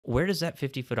where does that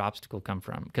 50-foot obstacle come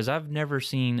from? Because I've never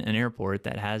seen an airport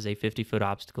that has a 50-foot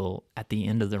obstacle at the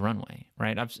end of the runway,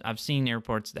 right? I've seen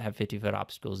airports that have 50-foot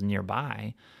obstacles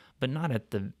nearby, but not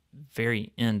at the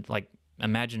very end. Like,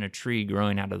 imagine a tree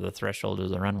growing out of the threshold of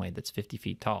the runway that's 50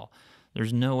 feet tall.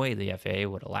 There's no way the FAA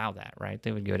would allow that, right?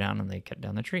 They would go down and they cut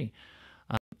down the tree.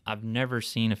 I've never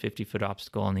seen a 50-foot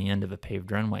obstacle on the end of a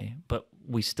paved runway, but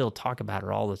we still talk about it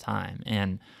all the time.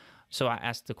 And so I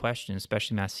asked the question,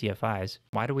 especially my CFIs,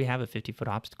 why do we have a 50-foot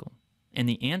obstacle? And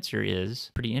the answer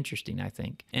is pretty interesting, I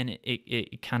think. And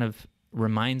it kind of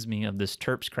reminds me of this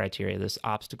TERPS criteria, this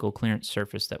obstacle clearance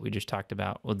surface that we just talked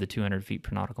about with the 200 feet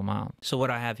per nautical mile. So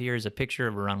what I have here is a picture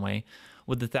of a runway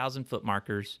with the 1,000-foot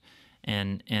markers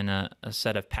and a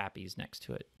set of PAPIs next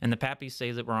to it. And the PAPIs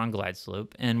say that we're on glide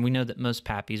slope, and we know that most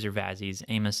PAPIs or VASIs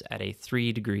aim us at a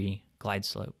 3-degree glide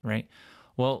slope, right?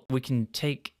 Well, we can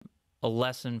take a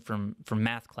lesson from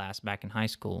math class back in high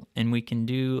school, and we can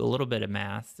do a little bit of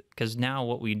math, because now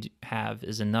what we have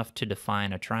is enough to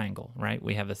define a triangle, right?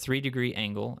 We have a 3-degree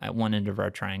angle at one end of our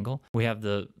triangle. We have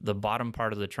the bottom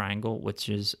part of the triangle, which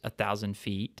is 1,000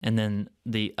 feet, and then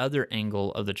the other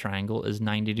angle of the triangle is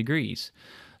 90 degrees.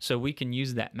 So we can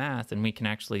use that math and we can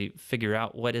actually figure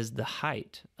out what is the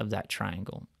height of that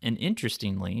triangle. And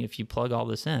interestingly, if you plug all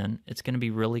this in, it's going to be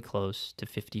really close to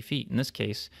 50 feet. In this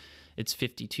case, it's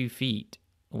 52 feet.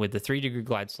 With the 3-degree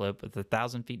glide slope, with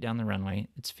 1,000 feet down the runway,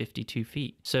 it's 52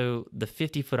 feet. So the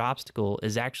 50-foot obstacle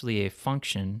is actually a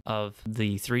function of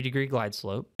the 3-degree glide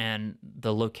slope and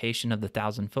the location of the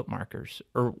 1,000-foot markers,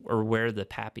 or where the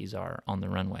PAPIs are on the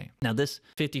runway. Now, this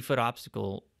 50-foot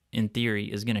obstacle, in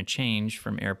theory, is going to change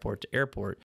from airport to airport,